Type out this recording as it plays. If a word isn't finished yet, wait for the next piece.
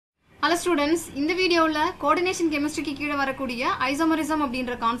Hello students, in the video la coordination chemistry ki கீழ வரக்கூடிய isomerism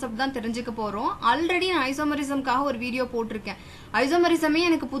அப்படிங்கற concept தான் தெரிஞ்சுக்க போறோம். ஆல்ரெடி நான் isomerismக்காக ஒரு வீடியோ போட்டுருக்கேன். isomerism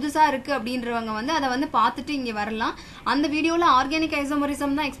எனக்கு புதுசா இருக்கு அப்படின்றவங்க வந்து அத வந்து பார்த்துட்டு இங்க வரலாம். அந்த வீடியோல ஆர்கானிக்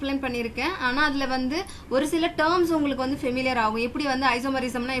isomerism தான் எக்ஸ்பிளைன் பண்ணிருக்கேன். ஆனா அதுல வந்து ஒரு சில டர்ம்ஸ் உங்களுக்கு வந்து ஃபெமிலியர் ஆகும். எப்படி வந்து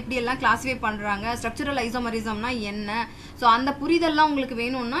isomerismனா எப்படி எல்லாம் கிளாசிஃபை பண்றாங்க, ஸ்ட்ரக்சரல் isomerismனா என்ன. சோ அந்த புரிதல்லாம் உங்களுக்கு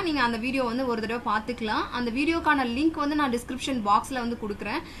வேணும்னா நீங்க அந்த வீடியோ வந்து ஒரு தடவை பார்த்துக்கலாம். அந்த வீடியோக்கான லிங்க் வந்து நான் டிஸ்கிரிப்ஷன் பாக்ஸ்ல வந்து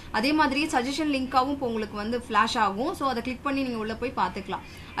கொடுக்கிறேன். அதே மாதிரி சஜஷன் லிங்காவும் இப்போ உங்களுக்கு வந்து ஃபிளாஷ் ஆகும். ஸோ அதை கிளிக் பண்ணி நீங்கள் உள்ளே போய் பார்த்துக்கலாம்.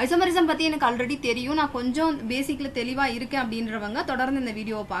 ஐசோமரிசம் பற்றி எனக்கு ஆல்ரெடி தெரியும். நான் கொஞ்சம் பேசிக்கில் தெளிவாக இருக்கேன் அப்படின்றவங்க தொடர்ந்து இந்த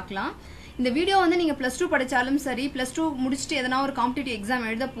வீடியோவை பார்க்கலாம். இந்த வீடியோ வந்து நீங்கள் +2 படித்தாலும் சரி, +2 முடிச்சுட்டு எதனா ஒரு காம்படிட்டிவ் எக்ஸாம்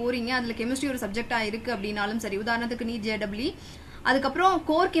எழுத போறீங்க, அதில் கெமிஸ்ட்ரி ஒரு சப்ஜெக்டாக இருக்குது அப்படின்னாலும் சரி, உதாரணத்துக்கு நீட் JEE, அதுக்கப்புறம்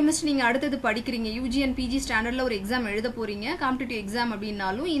கோர் கெமிஸ்ட்ரி நீங்கள் அடுத்தது படிக்கிறீங்க, UG and PG ஸ்டாண்டர்டில் ஒரு எக்ஸாம் எழுத போறீங்க, காம்படிட்டிவ் எக்ஸாம்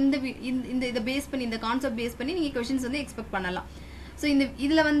அப்படின்னாலும் இதை பேஸ் பண்ணி, இந்த கான்செப்ட் பேஸ் பண்ணி நீங்கள் கொஸ்டின்ஸ் வந்து எக்ஸ்பெக்ட் பண்ணலாம். ஸோ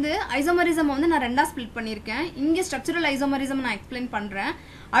இதில் வந்து ஐசோமரிசம் வந்து நான் ரெண்டாக ஸ்பிளிட் பண்ணியிருக்கேன். இங்கே ஸ்ட்ரக்சரல் ஐசோமரிசம் நான் எக்ஸ்பிளைன் பண்ணுறேன்.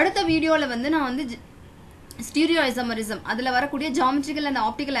 அடுத்த வீடியோவில் வந்து நான் வந்து ஸ்டீரியோ ஐசோமரிசம், அதில் வரக்கூடிய ஜாமெட்ரிக்கல் அண்ட்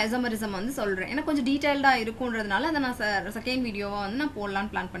ஆப்டிக்கல் ஐசோமரிசம் வந்து சொல்கிறேன். எனக்கு கொஞ்சம் டீட்டெயில்டாக இருக்குன்றதுனால அதை நான் செகண்ட் வீடியோவாக வந்து நான்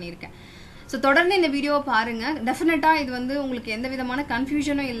போடலான்னு பிளான் பண்ணியிருக்கேன். ஸோ தொடர்ந்து இந்த வீடியோவை பாருங்கள். டெஃபினட்டாக இது வந்து உங்களுக்கு எந்த விதமான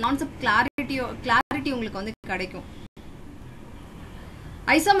கன்ஃபியூஷனும் இல்லை, கான்செப்ட் கிளாரிட்டி உங்களுக்கு வந்து கிடைக்கும்.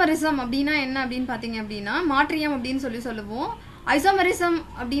 ஐசோமரிசம் அப்படின்னா என்ன அப்படின்னு பார்த்தீங்க அப்படின்னா மாற்றியம் அப்படின்னு சொல்லுவோம். ஐசோமரிசம்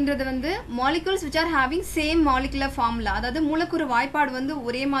அப்படின்றது வந்து molecules which are having same molecular formula, அதாவது மூலக்கூறு வாய்ப்பாடு வந்து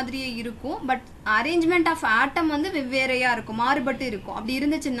ஒரே மாதிரியே இருக்கும், பட் அரேஞ்ச்மெண்ட் ஆஃப் ஆட்டம் வந்து வெவ்வேறையா இருக்கும், மாறுபட்டு இருக்கும். அப்படி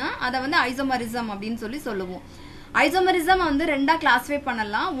இருந்துச்சுன்னா அதை வந்து ஐசோமரிசம் அப்படின்னு சொல்லுவோம். ஐசோமரிசம் வந்து ரெண்டா கிளாஸிஃபை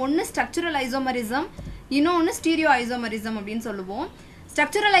பண்ணலாம். ஒன்னு ஸ்ட்ரக்சரல் ஐசோமரிசம், இன்னொன்னு ஸ்டீரியோ ஐசோமரிசம் அப்படின்னு சொல்லுவோம்.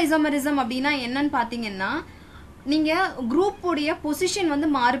 ஸ்ட்ரக்சரல் ஐசோமரிசம் அப்படின்னா என்னன்னு பாத்தீங்கன்னா, நீங்க குரூப் உடைய பொசிஷன் வந்து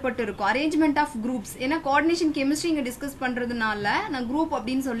மாறுபட்டு இருக்கும், அரேஞ்ச்மெண்ட் ஆஃப் குரூப்ஸ். ஏன்னா கோஆர்டினேஷன் கெமிஸ்ட்ரி இங்க டிஸ்கஸ் பண்றதுனால நான் குரூப்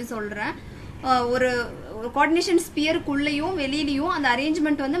அப்படின்னு சொல்றேன். ஒரு கோஆர்டினேஷன் ஸ்பியருக்குள்ளேயும் வெளியிலையும் அந்த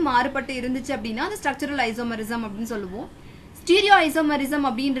அரேஞ்ச்மெண்ட் வந்து மாறுபட்டு இருந்துச்சு அப்படின்னா அது ஸ்ட்ரக்சரல் ஐசோமரிசம் அப்படின்னு சொல்லுவோம். ஸ்டீரியோ ஐசோமரிசம்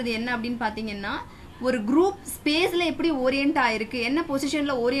அப்படின்றது என்ன அப்படின்னு பாத்தீங்கன்னா, ஒரு குரூப் ஸ்பேஸ்ல எப்படி ஓரியன்ட் ஆயிருக்கு, என்ன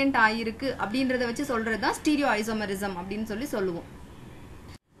பொசிஷன்ல ஓரியன்ட் ஆயிருக்கு அப்படின்றத வச்சு சொல்றதுதான் ஸ்டீரியோ ஐசோமரிசம் அப்படின்னு சொல்லுவோம்.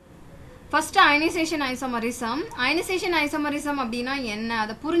 First ionisation isomerism. Ionisation isomerism அப்படின்னா என்ன,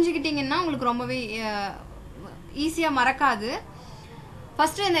 அதை புரிஞ்சுக்கிட்டீங்கன்னா உங்களுக்கு ரொம்பவே ஈஸியா மறக்காது.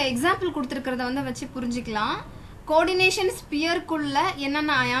 ஃபர்ஸ்ட் இந்த எக்ஸாம்பிள் கொடுத்துருக்கிறத வந்து வச்சு புரிஞ்சுக்கலாம். கோஆர்டினேஷன் ஸ்பியருக்குள்ள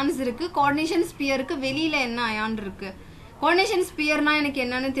என்னென்ன அயான்ஸ் இருக்கு, கோஆர்டினேஷன் ஸ்பியருக்கு வெளியில என்ன அயான் இருக்கு. கோஆர்டினேஷன் ஸ்பியர்னா எனக்கு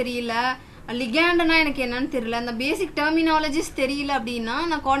என்னன்னு தெரியல, லிகேண்ட்னா எனக்கு என்னன்னு தெரியல, இந்த பேசிக் டெர்மினாலஜிஸ் தெரியல அப்படின்னா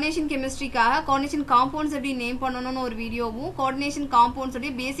நான் கோஆர்டினேஷன் கெமிஸ்ட்ரிக்காக கோஆர்டினேஷன் காம்பவுண்ட்ஸ் எப்படி நேம் பண்ணணும்னு ஒரு வீடியோவும், கோஆர்டினேஷன் காம்பவுண்ட்ஸ்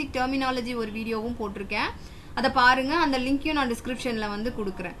உடைய பேசிக் டெர்மினாலஜி ஒரு வீடியோவும் போட்டிருக்கேன். அதை பாருங்க, அந்த லிங்கையும் நான் டிஸ்கிரிப்ஷன்ல வந்து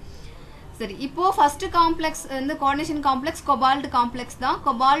கொடுக்குறேன். சரி, இப்போ ஃபர்ஸ்ட் காம்ப்ளெக்ஸ் வந்து கோஆர்டினேஷன் காம்ப்ளெக்ஸ் கோபால்ட் காம்ப்ளெக்ஸ் தான்.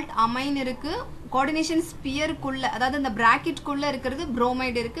 கோபால்ட் அமைன் இருக்கு, கோஆர்டினேஷன் ஸ்பியருக்குள்ள அதாவது இந்த பிராக்கெட்டுக்குள்ள இருக்கிறது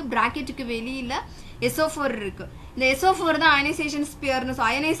புரோமைடு இருக்கு, பிராக்கெட்டுக்கு வெளியில SO4 இருக்கு. இந்த SO4 தான் அயனைசேஷன் ஸ்பியர்னு,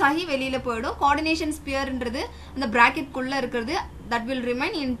 அயனைஸ் ஆகி வெளியில போயிடும். கோஆர்டினேஷன் ஸ்பியர்ன்றது அந்த பிராக்கெட்டுக்குள்ள இருக்கிறது, தட் வில்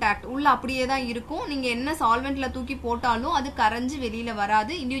ரிமைன் இன்டாக்ட், உள்ள அப்படியே தான் இருக்கும். நீங்க என்ன சால்வெண்ட்ல தூக்கி போட்டாலும் அது கரைஞ்சு வெளியில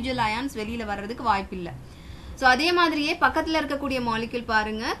வராது, இண்டிவிஜுவல் அயான்ஸ் வெளியில வர்றதுக்கு வாய்ப்பு இல்லை. ஸோ அதே மாதிரியே பக்கத்துல இருக்கக்கூடிய மாலிக்யூல்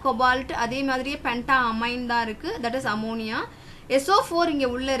பாருங்க, கோபால்ட், அதே மாதிரியே பென்டா அமைன் தான் இருக்கு, தட் இஸ் அமோனியா. SO4 இங்க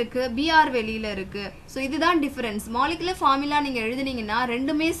உள்ள இருக்கு, BR வெளியில இருக்கு. ஸோ இதுதான் டிஃபரன்ஸ். மாலிகுலர் ஃபார்முலா நீங்க எழுதுனீங்கன்னா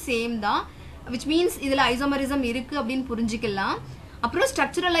ரெண்டுமே சேம் தான், which means இதுல ஐசோமரிசம் இருக்கு அப்படின்னு புரிஞ்சுக்கலாம். அப்புறம்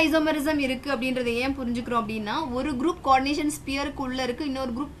ஸ்ட்ரக்சரல் ஐசோமரிசம் இருக்கு அப்படின்றத ஏன் புரிஞ்சுக்கிறோம் அப்படின்னா, ஒரு குரூப் கோஆர்டினேஷன் ஸ்பியருக்கு உள்ள இருக்கு,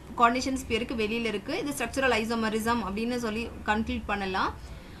 இன்னொரு குரூப் கோஆர்டினேஷன் ஸ்பியருக்கு வெளியில இருக்கு. இது ஸ்ட்ரக்சரல் ஐசோமரிசம் அப்படின்னு சொல்லி கன்க்ளூட் பண்ணலாம்.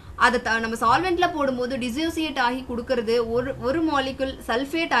 அதை நம்ம சால்வெண்ட்ல போடும்போது டிசோசியேட் ஆகி கொடுக்கறது ஒரு மாலிகுல்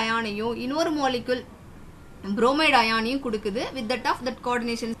சல்ஃபேட் அயானையும் இன்னொரு மாலிகுல் புரோமைடு அயானையும் கொடுக்குது with that of that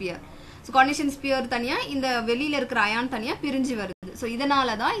coordination sphere. So coordination sphere தனியா, இந்த வெளியில இருக்கிற அயான் தனியா பிரிஞ்சு வருது. ஸோ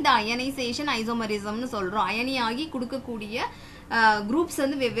இதனாலதான் இது அயனைசேஷன் ஐசோமரிசம்னு சொல்றோம். அயனி ஆகி கொடுக்கக்கூடிய குரூப்ஸ்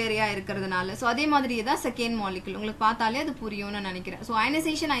வந்து வெவ்வேறையா இருக்கிறதுனால. ஸோ அதே மாதிரியே தான் செகண்ட் மாலிகுல், உங்களுக்கு பார்த்தாலே அது புரியும்னு நினைக்கிறேன். ஸோ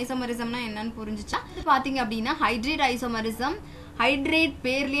அயனைசேஷன் ஐசோமரிசம்னா என்னன்னு புரிஞ்சுச்சா? இது பாத்தீங்க அப்படின்னா ஹைட்ரேட் ஐசோமரிசம். ஹைட்ரேட்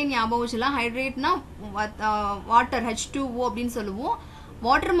பேர்லயே ஞாபகம் வச்சுலாம், ஹைட்ரேட்னா வாட்டர், H2O அப்படின்னு சொல்லுவோம்.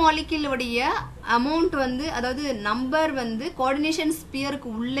 வாட்டர் மாலிக்யூலுடைய அமௌண்ட் வந்து, அதாவது நம்பர் வந்து கோஆர்டினேஷன் ஸ்பியருக்கு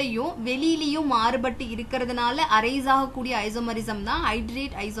உள்ளேயும் வெளியிலையும் மாறுபட்டு இருக்கிறதுனால அரைஸ் ஆகக்கூடிய ஐசோமரிசம் தான்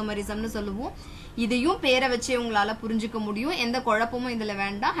ஹைட்ரேட் ஐசோமரிசம்னு சொல்லுவோம். இதையும் பேரை வச்சே உங்களால புரிஞ்சுக்க முடியும், எந்த குழப்பமும் இதுல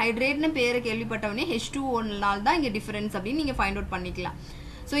வேண்டாம். ஹைட்ரேட்னு பேரை கேள்விப்பட்டவனே H2O தான் இங்க டிஃபரன்ஸ் அப்படின்னு நீங்க ஃபைண்ட் அவுட் பண்ணிக்கலாம்.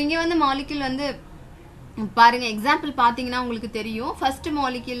 ஸோ இங்க வந்து மாலிக்யூல் வந்து பாருங்க, எக்ஸாம்பிள் பாத்தீங்கன்னா உங்களுக்கு தெரியும். ஃபர்ஸ்ட்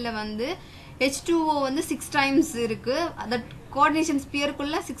மாலிக்யூல்ல வந்து H2O வந்து 6 டைம்ஸ் இருக்கு, தட் கோஆர்டினேஷன்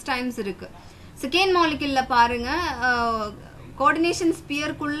ஸ்பியருக்குள்ள 6 டைம்ஸ் இருக்கு. செகண்ட் மாலிக்யூல்ல பாருங்க, கோஆர்டினேஷன்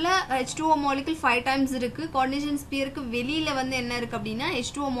ஸ்பியருக்குள்ள H2O மாலிகுல் 5 டைம்ஸ் இருக்கு. கோஆர்டினேஷன் ஸ்பியருக்கு வெளியில வந்து என்ன இருக்கு அப்படின்னா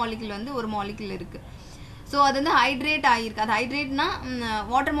H2O மாலிகுல் வந்து ஒரு மாலிகுல் இருக்கு. ஸோ அது வந்து ஹைட்ரேட் ஆகிருக்கு. அது ஹைட்ரேட்னா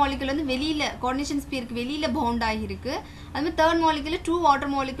வாட்டர் மாலிகுல் வந்து வெளியில கோஆர்டினேஷன் ஸ்பியருக்கு வெளியில பவுண்ட் ஆகிருக்கு. அது மாதிரி தேர்ட் மாலிகுல் 2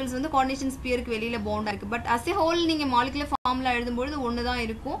 வாட்டர் மாலிகுல்ஸ் வந்து கோஆர்டினேஷன் ஸ்பியருக்கு வெளியில பவுண்ட் ஆயிருக்கு. பட் அஸ் ஏ ஹோல் நீங்க மாலிகுலர் ஃபார்ம்ல எழுதும்போது ஒன்று தான்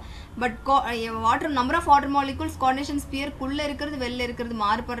இருக்கும். But water number of water molecules coordination ஸ்பியருக்குள்ள இருக்கிறது வெளில இருக்கிறது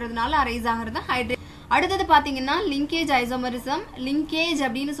மாறுபடுறதுனால அரைஸ் ஆகிறது ஹைட்ரேட். அடுத்தது பாத்தீங்கன்னா லிங்கேஜ் ஐசோமரிசம். லிங்கேஜ்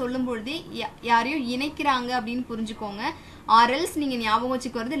அப்படின்னு சொல்லும் பொழுது யாரையும் இணைக்கிறாங்க அப்படின்னு புரிஞ்சுக்கோங்க. ஆர்எல்ஸ் நீங்க ஞாபகம்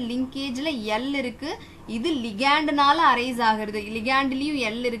வச்சுக்கிறது லிங்கேஜ்ல எல் இருக்கு. இது லிகாண்ட்னால அரைஸ் ஆகிறது. லிகாண்ட்லயும்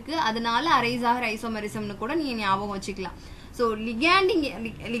எல் இருக்கு, அதனால அரைஸ் ஆகிற ஐசோமரிசம்னு கூட நீங்க ஞாபகம் வச்சுக்கலாம். ஸோ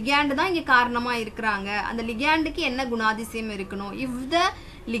லிகாண்ட் தான் இங்க காரணமா இருக்கிறாங்க. அந்த லிகாண்டுக்கு என்ன குணாதிசயம் இருக்கணும்? If the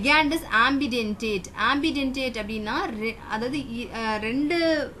ligand is ambidentate. Ambidentate அப்படின்னா அதாவது ரெண்டு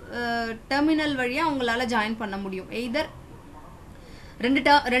டெர்மினல் வழியா உங்களால ஜாயின் பண்ண முடியும். எய்தர்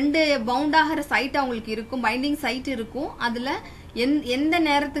ரெண்டு பவுண்ட் ஆகிற சைட் அவங்களுக்கு இருக்கும், பைண்டிங் சைட் இருக்கும். அதுல எந்த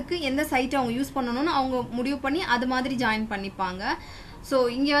நேரத்துக்கு எந்த சைட் அவங்க யூஸ் பண்ணணும்னு அவங்க முடிவு பண்ணி அது மாதிரி ஜாயின் பண்ணிப்பாங்க. ஸோ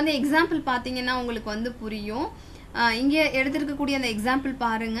இங்க வந்து எக்ஸாம்பிள் பாத்தீங்கன்னா உங்களுக்கு வந்து புரியும். இங்க எடுத்திருக்கக்கூடிய அந்த எக்ஸாம்பிள்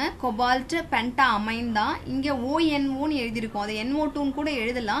பாருங்க. கொபால்ட் பென்டா அமைன் தான். இங்க ONOன்னு எழுதியிருக்கோம். அதை NO2 கூட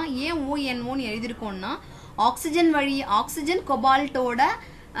எழுதலாம். ஏன் ONOன்னு எழுதியிருக்கோம்னா ஆக்சிஜன் வழி ஆக்சிஜன் கொபால்ட்டோட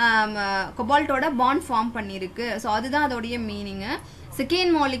பாண்ட் ஃபார்ம் பண்ணிருக்கு. ஸோ அதுதான் அதோடைய மீனிங்.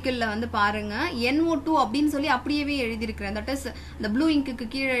 செகண்ட் மாலிகுல்ல வந்து பாருங்க NO2 அப்படின்னு சொல்லி அப்படியே எழுதியிருக்கிறேன். தட் இஸ் இந்த ப்ளூ இங்க்கு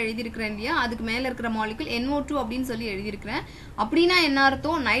கீழே எழுதியிருக்கிறேன் இல்லையா, அதுக்கு மேல இருக்கிற மாலிகுல் NO2 அப்படின்னு சொல்லி எழுதியிருக்கிறேன். அப்படின்னா என்ன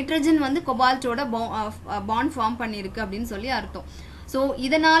அர்த்தம்? நைட்ரஜன் வந்து கொபால்ட்டோட பாண்ட் ஃபார்ம் பண்ணிருக்கு அப்படின்னு சொல்லி அர்த்தம். ஸோ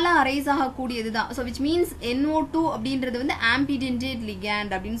இதனால arise ஆகக்கூடியதுதான். So which means NO2 அப்படின்றது வந்து ஆம்பிடென்டேட்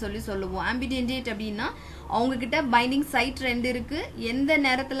லிகாண்ட் அப்படின்னு சொல்லி சொல்லுவோம். ஆம்பிடென்டேட் அப்படின்னா அவங்க கிட்ட பைண்டிங் சைட் 2 இருக்கு. எந்த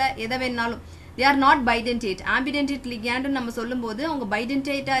நேரத்துல எதை வேணாலும் they are not bidentate. Ambidentate ligand நம்ம சொல்லும்போது அவங்க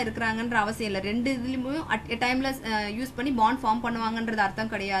பைடென்டேட்டா இருக்கிறாங்கன்ற அவசியம் இல்லை. ரெண்டு இதுலயும் அட் டைம்ல யூஸ் பண்ணி பாண்ட் ஃபார்ம் பண்ணுவாங்கன்றது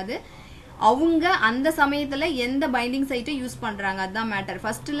அர்த்தம் கிடையாது. அவங்க அந்த சமயத்துல எந்த பைண்டிங் சைட்டை யூஸ் பண்றாங்க அதுதான் மேட்டர்.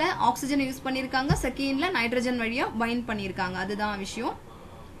 ஃபர்ஸ்ட்ல ஆக்சிஜன் யூஸ் பண்ணிருக்காங்க, செகண்ட்ல நைட்ரஜன் வழியா பைண்ட் பண்ணிருக்காங்க, அதுதான் விஷயம்.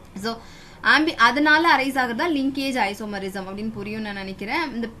 ஸோ அதனால அரைஸ் ஆகுறதா லிங்கேஜ் ஐசோமரிசம் அப்படின்னு புரியும் நான் நினைக்கிறேன்.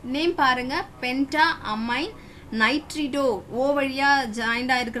 இந்த நேம் பாருங்க, பென்டா அமைன் நைட்ரிடோ, ஓ வழியா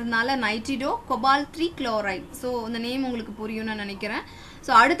ஜாயிண்ட் ஆயிருக்கிறதுனால நைட்ரிடோ கொபால்ட் 3 குளோரைட். ஸோ இந்த நேம் உங்களுக்கு புரியும்னு நினைக்கிறேன்.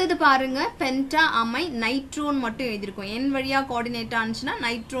 ஸோ அடுத்தது பாருங்க, பென்டா அமை நைட்ரோன் மட்டும் எழுதியிருக்கோம். என் வழியா கோஆர்டினேட் ஆனிச்சுன்னா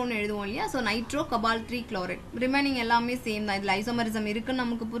நைட்ரோன் எழுதுவோம் இல்லையா. So nitro cobalt 3 chloride. Remaining எல்லாமே சேம் தான். இதுல ஐசோமரிசம் இருக்குன்னு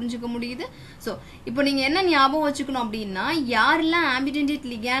நமக்கு புரிஞ்சுக்க முடியுது. ஸோ இப்போ நீங்க என்ன ஞாபகம் வச்சுக்கணும் அப்படின்னா, யாரெல்லாம் ஆம்பிடென்டேட்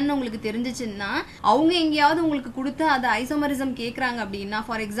லிகாண்ட் உங்களுக்கு தெரிஞ்சிச்சுன்னா அவங்க எங்கேயாவது உங்களுக்கு கொடுத்து அது ஐசோமரிசம் கேட்கறாங்க அப்படின்னா,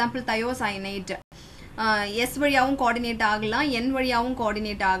 for example thiocyanate S வழியாவும் coordinate ஆகலாம், என் வழியாவும்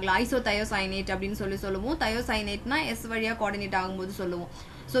கோஆர்டினேட் ஆகலாம். ஐசோ தயோசைனேட் அப்படின்னு சொல்லுவோம். தயோசைனேட்னா எஸ் வழியா கோஆர்டினேட் ஆகும்போது சொல்லுவோம்.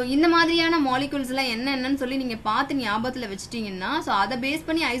 ஸோ இந்த மாதிரியான மாலிகுல்ஸ் எல்லாம் என்னன்னு சொல்லி நீங்க பார்த்து ஞாபகத்துல வச்சுட்டீங்கன்னா, ஸோ அதை பேஸ்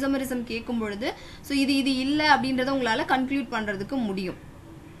பண்ணி ஐசோமரிசம் கேட்கும் பொழுது ஸோ இது இல்லை அப்படின்றத உங்களால கன்க்ளூட் பண்றதுக்கு முடியும்.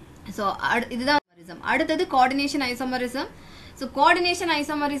 ஸோ இதுதான் அடுத்தது coordination isomerism. So coordination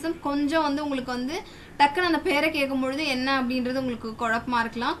isomerism கொஞ்சம் வந்து உங்களுக்கு வந்து டக்குன்னு அந்த பேரை கேட்கும் பொழுது என்ன அப்படின்றது உங்களுக்கு குழப்பமா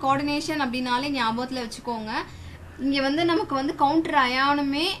இருக்கலாம். கோஆர்டினேஷன் அப்படின்னாலே ஞாபகத்துல வச்சுக்கோங்க, இங்க வந்து நமக்கு வந்து கவுண்டர்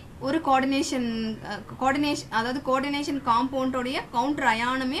அயானுமே ஒரு கோஆர்டினேஷன் அதாவது கோஆர்டினேஷன் காம்பவுண்டோடைய கவுண்டர்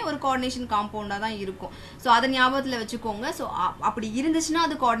அயானுமே ஒரு கோஆர்டினேஷன் காம்பவுண்டா தான் இருக்கும். ஸோ அதை ஞாபகத்துல வச்சுக்கோங்க. ஸோ அப்படி இருந்துச்சுன்னா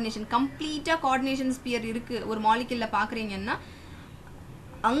அது கோஆர்டினேஷன். கம்ப்ளீட்டா கோஆர்டினேஷன் ஸ்பியர் இருக்கு ஒரு மாலிகுல்ல பாக்குறீங்கன்னா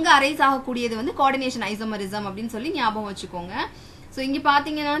அங்க அரைஸ் ஆகக்கூடியது வந்து கோஆர்டினேஷன் ஐசோமரிசம் அப்படின்னு சொல்லி ஞாபகம் வச்சுக்கோங்க. ஸோ இங்க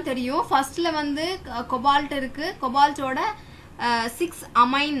பாத்தீங்கன்னா தெரியும், ஃபர்ஸ்ட்ல வந்து கொபால்ட் இருக்கு, கொபால்ட்டோட 6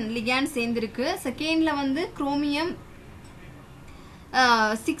 அமைன் லிகாண்ட் சேர்ந்திருக்கு. செகண்ட்ல வந்து chromium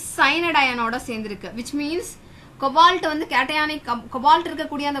 6 signed அயனோட சேர்ந்திருக்கு. Which means cobalt வந்து கேட்டயானிக், கொபால்ட்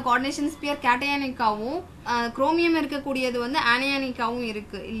இருக்கக்கூடிய அந்த கோஆர்டினேஷன் ஸ்பியர் கேட்டயானிக்காவும் குரோமியம் இருக்கக்கூடியது வந்து ஆனயானிக்காவும்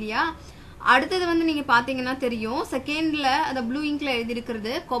இருக்கு இல்லையா. அடுத்தது வந்து நீங்க பாத்தீங்கன்னா தெரியும், செகண்ட்ல அந்த ப்ளூ இங்க்ல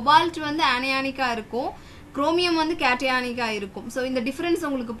எழுதியிருக்கிறது கொபால்ட் வந்து ஆனயானிக்கா இருக்கும், குரோமியம் வந்து கேட்டயானிக்கா இருக்கும். ஸோ இந்த டிஃபரன்ஸ்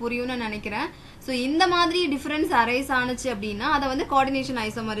உங்களுக்கு புரியும்னு நினைக்கிறேன். ஸோ இந்த மாதிரி டிஃபரன்ஸ் அரைஸ் ஆனிச்சு அப்படின்னா அதை வந்து கோஆர்டினேஷன்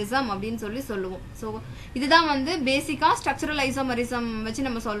ஐசோமரிசம் அப்படின்னு சொல்லி சொல்லுவோம். ஸோ இதுதான் வந்து பேசிக்கா ஸ்ட்ரக்சரல் ஐசோமரிசம் வச்சு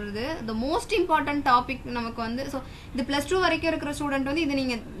நம்ம சொல்றது. த மோஸ்ட் இம்பார்ட்டன்ட் டாபிக் நமக்கு வந்து ஸோ இது +2 வரைக்கும் இருக்கிற ஸ்டூடெண்ட் வந்து இது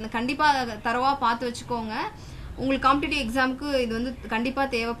நீங்க கண்டிப்பா தரவா பார்த்து வச்சுக்கோங்க. உங்களுக்கு காம்படிட்டிவ் எக்ஸாமுக்கு இது வந்து கண்டிப்பா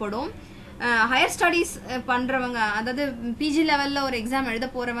தேவைப்படும். ஹையர் ஸ்டடீஸ் பண்றவங்க, அதாவது பிஜி லெவல்ல ஒரு எக்ஸாம் எழுத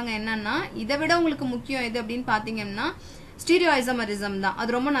போறவங்க என்னன்னா இதை விட உங்களுக்கு முக்கியம் எது அப்படின்னு பாத்தீங்கன்னா ஸ்டீரியோ ஐசோமரிசம் தான்.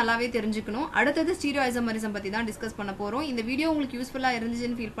 அது ரொம்ப நல்லாவே தெரிஞ்சுக்கணும். அடுத்தது ஸ்டீரியோ ஐசோமரிசம் பத்தி தான் டிஸ்கஸ் பண்ண போறோம். இந்த வீடியோ உங்களுக்கு யூஸ்ஃபுல்லா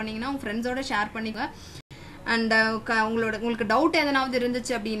இருந்துச்சுன்னு ஃபீல் பண்ணீங்கன்னா உங்க ஃப்ரெண்ட்ஸோட ஷேர் பண்ணிக்க. அண்ட் உங்களுக்கு டவுட் எதனாவது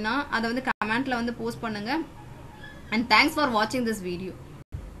இருந்துச்சு அப்படின்னா அதை வந்து கமெண்ட்ல வந்து போஸ்ட் பண்ணுங்க. and thanks for watching this video.